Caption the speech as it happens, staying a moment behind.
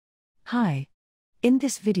Hi. In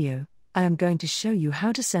this video, I am going to show you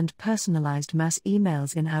how to send personalized mass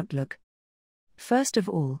emails in Outlook. First of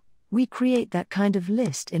all, we create that kind of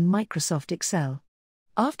list in Microsoft Excel.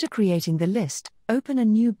 After creating the list, open a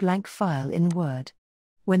new blank file in Word.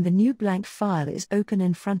 When the new blank file is open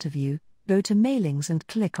in front of you, go to Mailings and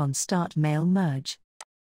click on Start Mail Merge.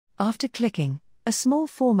 After clicking, a small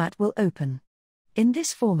format will open. In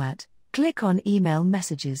this format, click on Email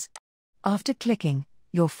Messages. After clicking,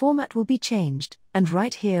 your format will be changed, and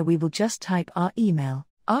right here we will just type our email.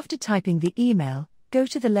 After typing the email, go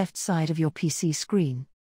to the left side of your PC screen.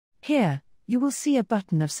 Here, you will see a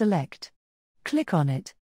button of Select. Click on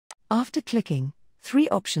it. After clicking, 3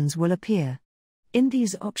 options will appear. In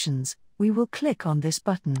these options, we will click on this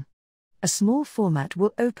button. A small format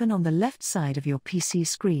will open on the left side of your PC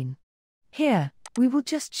screen. Here, we will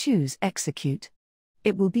just choose Execute.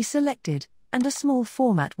 It will be selected, and a small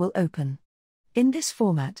format will open. In this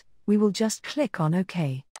format, we will just click on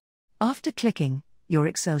OK. After clicking, your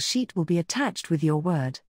Excel sheet will be attached with your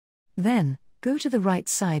Word. Then, go to the right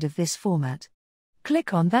side of this format.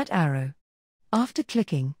 Click on that arrow. After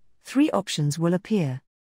clicking, 3 options will appear.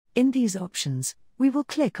 In these options, we will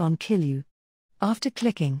click on Kill. After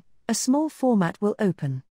clicking, a small format will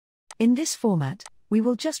open. In this format, we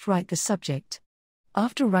will just write the subject.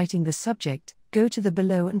 After writing the subject, go to the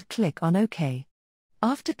below and click on OK.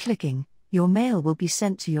 After clicking, your mail will be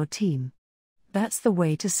sent to your team. That's the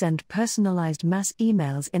way to send personalized mass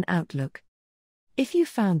emails in Outlook. If you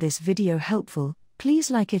found this video helpful, please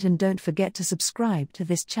like it and don't forget to subscribe to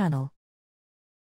this channel.